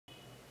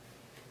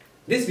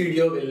This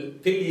video will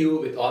fill you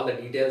with all the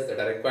details that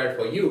are required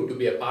for you to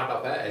be a part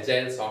of an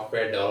agile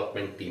software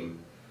development team.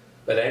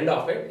 By the end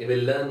of it, you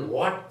will learn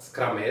what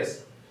Scrum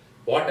is,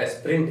 what a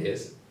sprint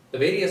is, the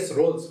various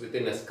roles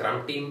within a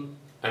Scrum team,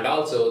 and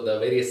also the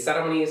various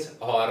ceremonies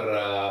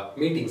or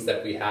meetings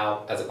that we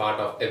have as a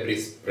part of every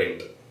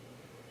sprint.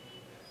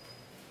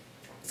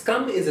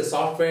 Scrum is a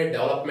software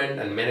development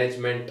and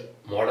management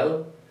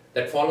model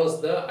that follows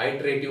the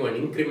iterative and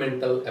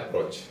incremental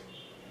approach.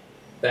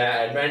 The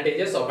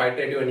advantages of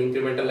iterative and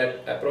incremental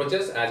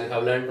approaches, as you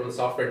have learned from the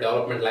software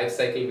development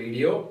lifecycle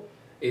video,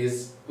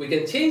 is we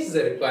can change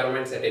the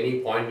requirements at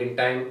any point in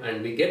time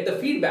and we get the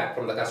feedback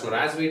from the customer.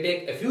 As we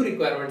take a few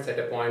requirements at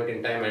a point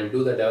in time and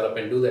do the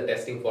development, do the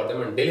testing for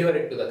them and deliver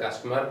it to the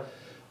customer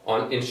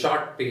in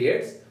short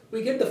periods,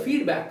 we get the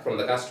feedback from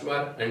the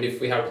customer, and if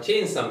we have to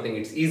change something,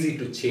 it's easy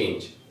to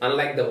change.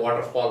 Unlike the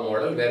waterfall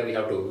model where we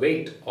have to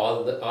wait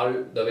all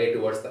the way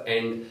towards the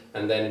end,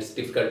 and then it's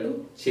difficult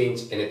to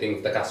change anything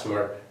if the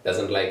customer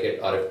doesn't like it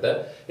or if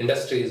the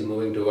industry is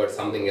moving towards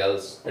something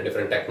else, a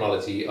different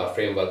technology or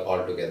framework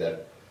altogether.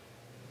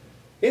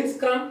 In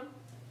Scrum,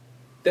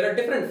 there are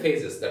different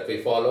phases that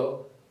we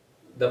follow.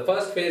 The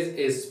first phase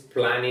is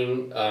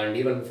planning, and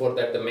even before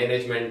that the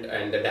management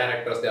and the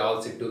directors, they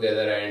all sit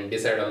together and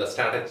decide on the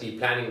strategy,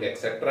 planning,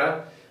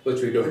 etc.,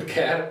 which we don't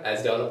care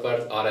as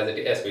developers, or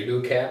yes, we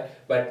do care.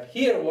 But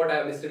here what I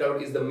have listed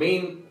out is the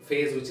main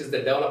phase, which is the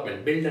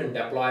development, build and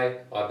deploy,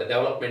 or the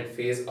development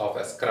phase of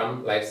a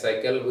Scrum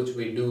lifecycle, which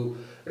we do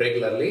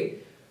regularly.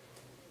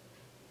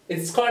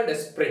 It's called a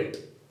sprint.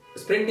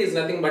 Sprint is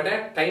nothing but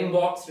a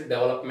time-boxed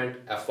development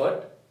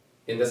effort.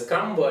 In the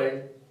Scrum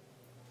world,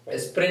 a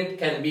sprint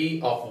can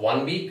be of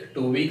 1 week,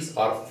 2 weeks,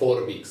 or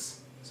 4 weeks.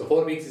 So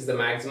 4 weeks is the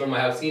maximum. I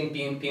have seen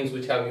teams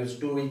which have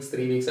used 2 weeks,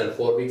 3 weeks, and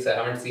 4 weeks. I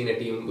haven't seen a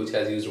team which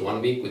has used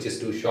 1 week, which is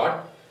too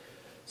short.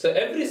 So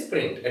every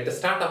sprint, at the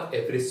start of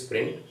every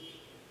sprint,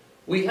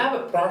 we have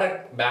a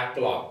product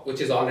backlog,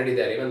 which is already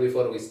there. Even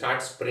before we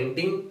start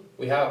sprinting,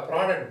 we have a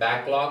product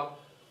backlog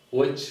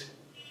which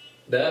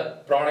the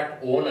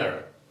product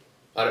owner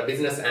or a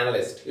business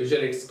analyst,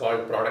 usually it's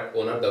called product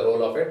owner, the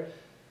role of it,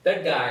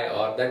 that guy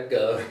or that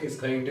girl is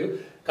going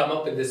to come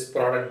up with this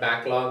product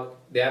backlog.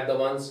 They are the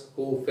ones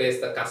who face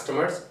the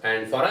customers,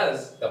 and for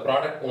us, the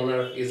product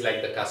owner is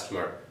like the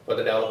customer. For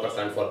the developers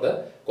and for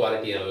the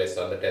quality analysts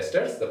or the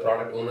testers, the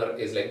product owner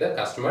is like the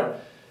customer.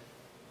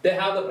 They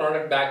have the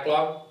product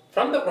backlog.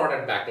 From the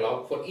product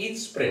backlog, for each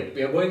sprint,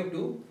 we are going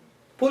to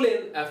pull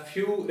in a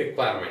few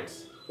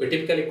requirements. We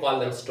typically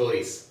call them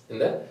stories in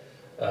the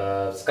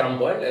Scrum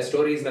world. A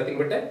story is nothing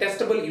but a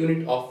testable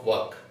unit of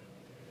work.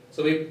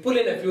 So we pull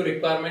in a few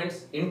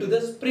requirements into the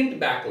sprint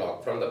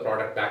backlog from the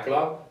product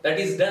backlog. That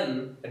is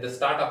done at the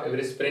start of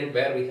every sprint,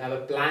 where we have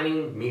a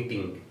planning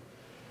meeting,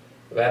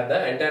 where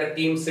the entire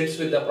team sits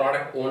with the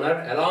product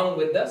owner along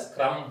with the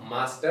Scrum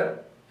master,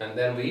 and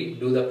then we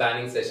do the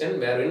planning session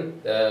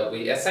wherein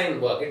we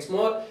assign work. It's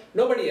more,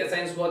 nobody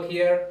assigns work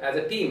here. As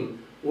a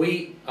team,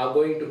 we are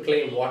going to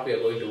claim what we are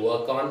going to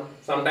work on.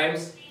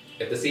 Sometimes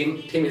if the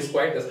team is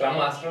quiet, the Scrum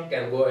master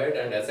can go ahead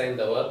and assign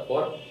the work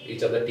for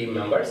each of the team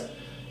members.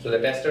 So the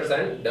testers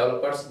and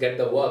developers get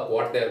the work,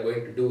 what they are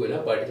going to do in a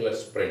particular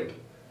sprint.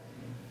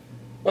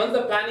 Once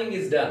the planning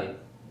is done,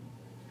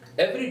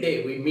 every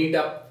day we meet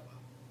up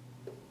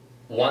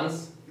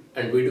once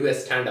and we do a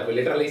stand-up. We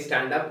literally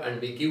stand up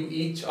and we give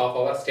each of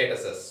our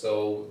statuses.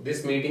 So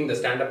this meeting, the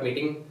stand-up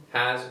meeting,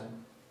 has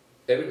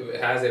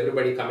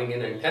everybody coming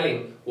in and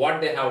telling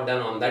what they have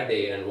done on that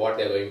day and what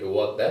they are going to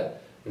work the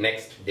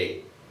next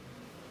day.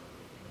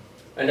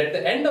 And at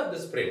the end of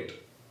the sprint,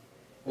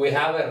 we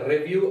have a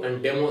review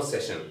and demo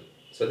session.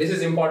 So this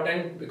is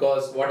important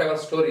because whatever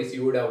stories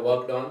you would have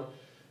worked on,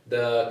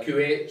 the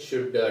QA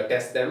should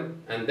test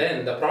them, and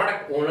then the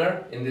product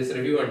owner in this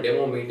review and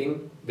demo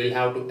meeting will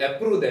have to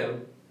approve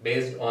them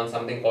based on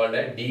something called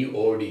a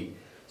DOD.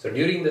 So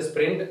during the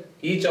sprint,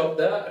 each of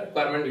the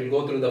requirement will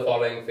go through the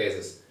following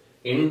phases.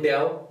 In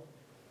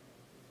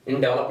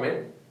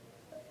development,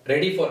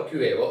 ready for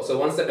QA. So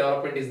once the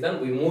development is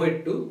done, we move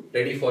it to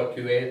ready for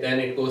QA. Then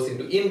it goes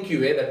into in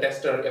QA. The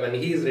tester, when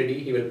he is ready,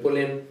 he will pull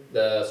in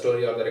the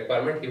story or the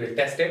requirement. He will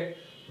test it.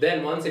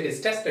 Then once it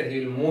is tested, he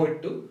will move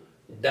it to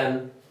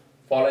done,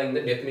 following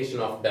the definition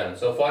of done.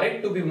 So for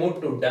it to be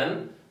moved to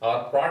done,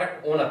 our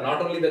product owner,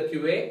 not only the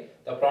QA,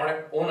 the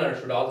product owner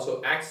should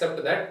also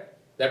accept that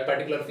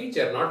particular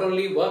feature. Not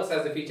only works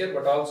as a feature,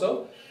 but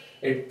also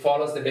it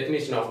follows the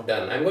definition of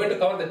done. I'm going to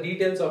cover the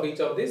details of each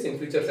of these in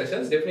future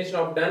sessions. Definition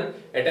of done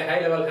at a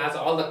high level has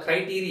all the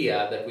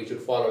criteria that we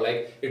should follow,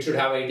 like it should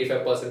have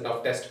 85%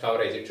 of test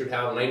coverage, it should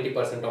have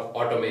 90% of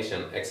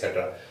automation,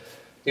 etc.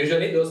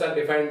 Usually those are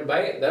defined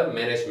by the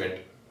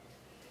management.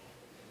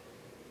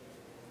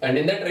 And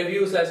in that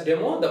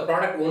review/demo, the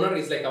product owner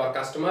is like our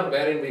customer,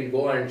 wherein we'll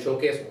go and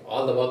showcase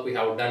all the work we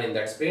have done in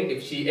that sprint.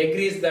 If she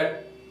agrees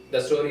that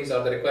the stories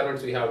or the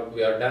requirements we have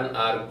done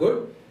are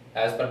good,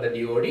 as per the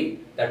DOD,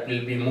 that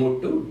will be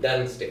moved to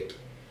done state.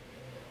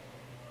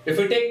 If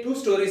we take 2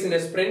 stories in a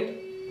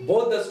sprint,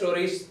 both the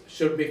stories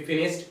should be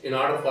finished in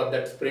order for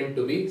that sprint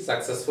to be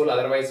successful.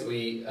 Otherwise,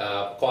 we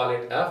call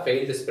it a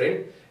failed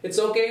sprint. It's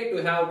okay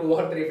to have 2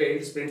 or 3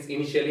 failed sprints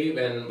initially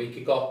when we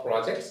kick off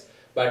projects,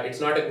 but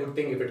it's not a good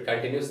thing if it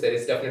continues. There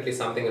is definitely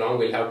something wrong.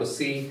 We'll have to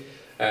see,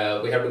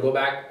 we have to go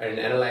back and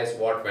analyze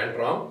what went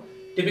wrong.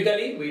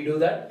 Typically, we do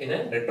that in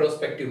a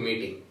retrospective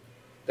meeting.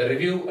 The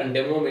review and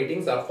demo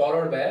meetings are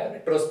followed by a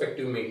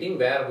retrospective meeting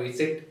where we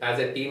sit as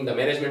a team, the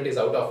management is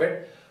out of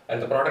it,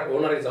 and the product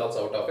owner is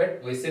also out of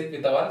it. We sit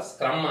with our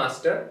Scrum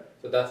Master.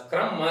 So the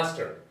Scrum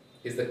Master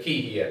is the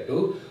key here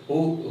too,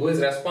 who is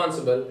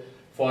responsible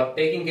for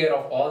taking care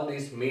of all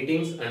these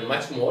meetings and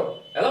much more.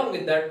 Along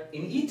with that,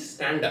 in each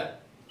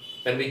stand-up,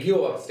 when we give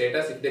our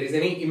status, if there is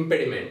any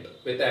impediment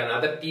with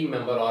another team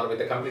member or with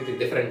a completely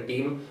different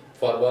team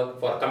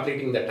for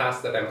completing the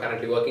task that I'm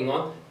currently working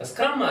on, a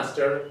Scrum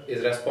Master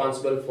is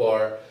responsible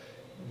for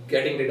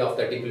getting rid of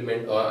that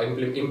impediment or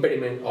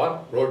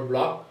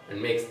roadblock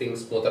and makes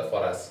things smoother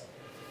for us.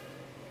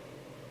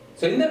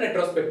 So in the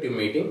retrospective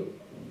meeting,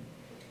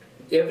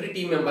 every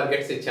team member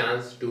gets a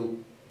chance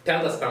to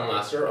tell the Scrum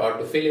Master or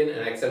to fill in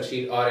an Excel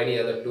sheet or any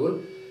other tool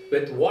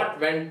with what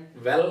went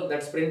well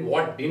that sprint,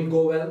 what didn't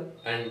go well,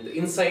 and the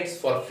insights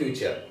for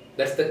future.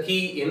 That's the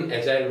key in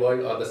Agile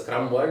world or the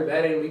Scrum world,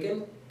 wherein we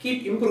can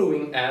keep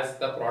improving as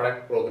the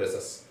product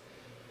progresses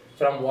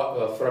from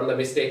the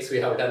mistakes we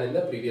have done in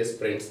the previous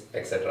sprints,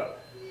 etc.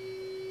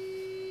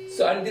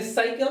 So, and this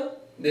cycle,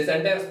 this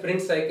entire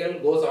sprint cycle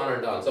goes on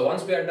and on. So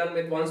once we are done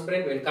with one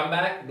sprint, we'll come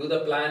back, do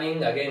the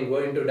planning, again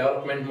go into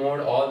development mode.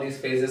 All these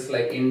phases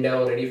like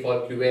in-dev, ready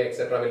for QA,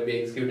 etc. will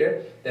be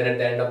executed. Then at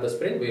the end of the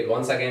sprint, we'll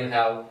once again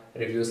have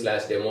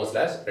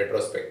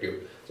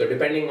review/demo/retrospective. So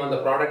depending on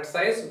the product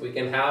size, we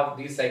can have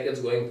these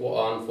cycles going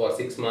on for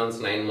 6 months,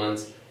 9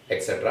 months,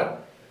 etc.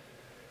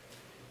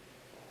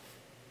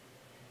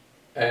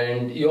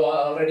 And you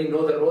already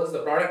know the roles. The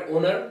product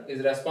owner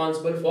is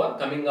responsible for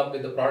coming up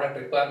with the product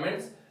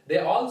requirements. They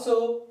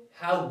also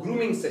have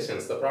grooming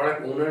sessions. The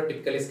product owner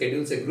typically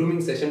schedules a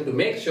grooming session to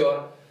make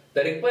sure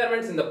the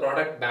requirements in the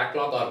product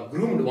backlog are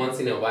groomed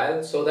once in a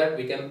while so that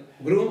we can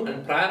groom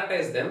and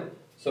prioritize them.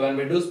 So when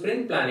we do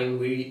sprint planning,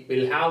 we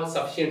will have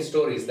sufficient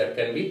stories that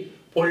can be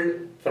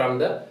pulled from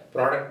the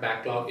product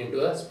backlog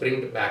into a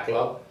sprint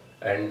backlog,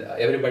 and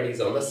everybody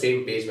is on the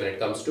same page when it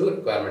comes to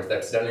requirements.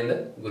 That's done in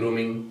the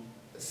grooming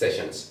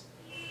sessions.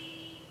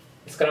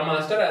 Scrum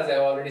Master, as I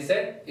have already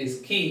said, is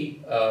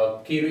key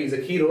role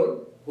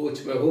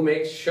who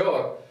makes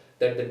sure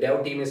that the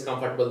dev team is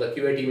comfortable, the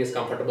QA team is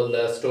comfortable,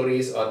 the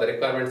stories or the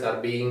requirements are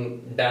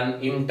being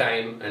done in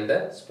time, and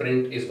the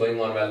sprint is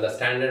going on well. The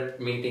standard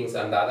meetings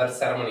and the other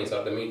ceremonies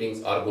or the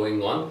meetings are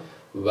going on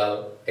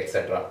well,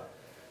 etc.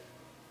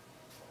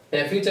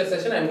 In a future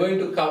session, I am going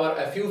to cover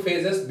a few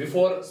phases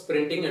before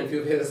sprinting and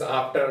few phases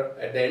after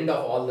at the end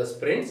of all the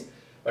sprints.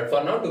 But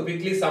for now, to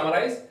quickly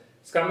summarize,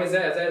 Scrum is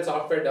an agile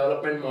software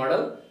development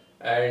model,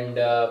 and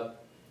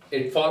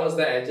it follows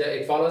the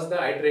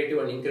iterative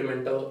and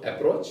incremental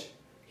approach.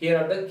 Here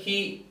are the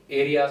key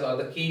areas or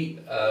the key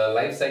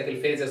life cycle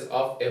phases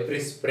of every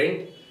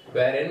sprint,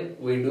 wherein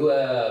we do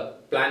a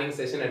planning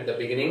session at the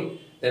beginning.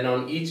 Then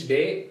on each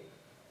day,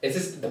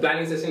 the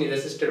planning session is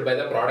assisted by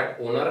the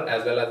product owner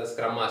as well as the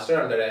Scrum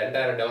Master, and the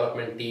entire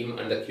development team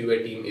and the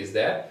QA team is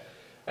there.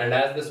 And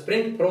as the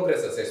sprint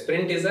progresses, a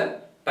sprint is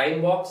a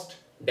time-boxed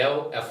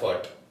dev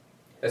effort.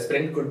 A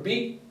sprint could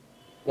be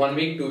 1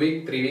 week, 2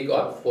 week, 3 week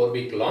or 4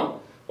 week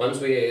long.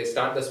 Once we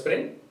start the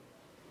sprint,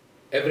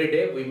 every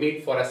day we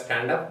meet for a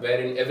stand-up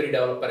wherein every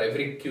developer,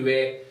 every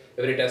QA,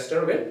 every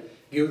tester will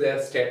give their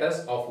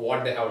status of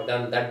what they have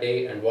done that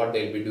day and what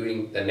they'll be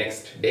doing the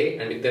next day.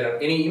 And if there are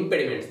any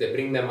impediments, they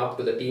bring them up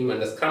to the team,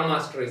 and the Scrum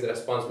Master is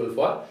responsible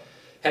for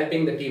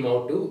helping the team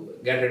out to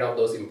get rid of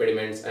those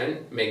impediments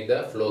and make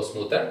the flow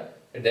smoother.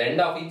 At the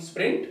end of each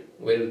sprint,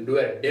 we'll do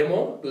a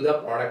demo to the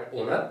product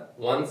owner.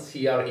 Once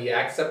he or he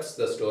accepts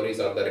the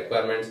stories or the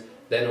requirements,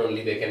 then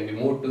only they can be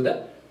moved to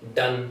the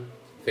done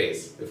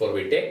phase before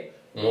we take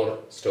more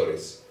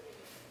stories.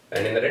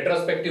 And in the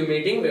retrospective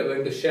meeting, we are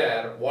going to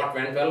share what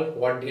went well,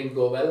 what didn't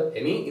go well,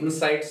 any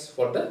insights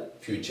for the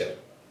future.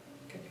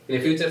 Okay. In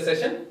a future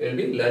session, we will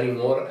be learning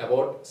more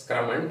about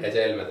Scrum and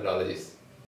Agile methodologies.